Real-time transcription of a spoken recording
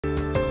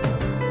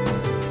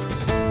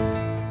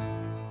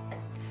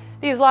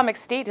Islamic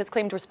State has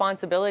claimed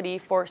responsibility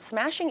for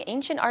smashing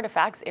ancient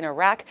artifacts in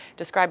Iraq,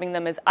 describing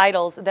them as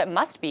idols that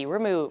must be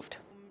removed.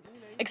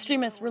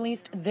 Extremists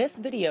released this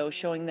video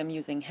showing them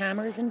using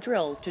hammers and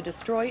drills to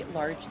destroy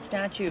large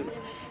statues.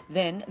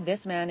 Then,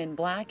 this man in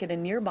black at a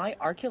nearby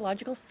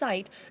archaeological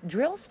site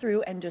drills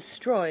through and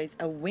destroys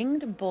a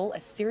winged bull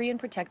Assyrian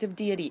protective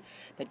deity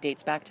that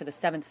dates back to the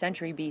 7th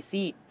century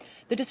BC.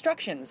 The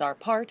destructions are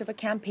part of a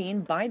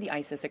campaign by the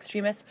ISIS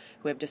extremists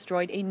who have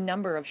destroyed a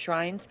number of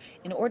shrines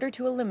in order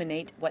to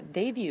eliminate what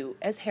they view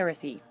as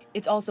heresy.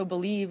 It's also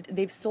believed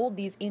they've sold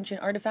these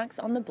ancient artifacts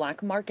on the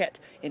black market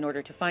in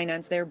order to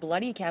finance their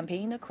bloody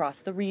campaign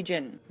across the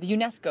region. The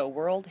UNESCO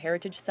World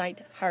Heritage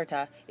Site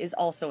Harta is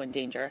also in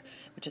danger,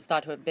 which is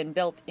thought to have been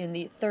built in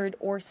the 3rd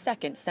or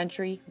 2nd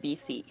century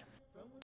BC.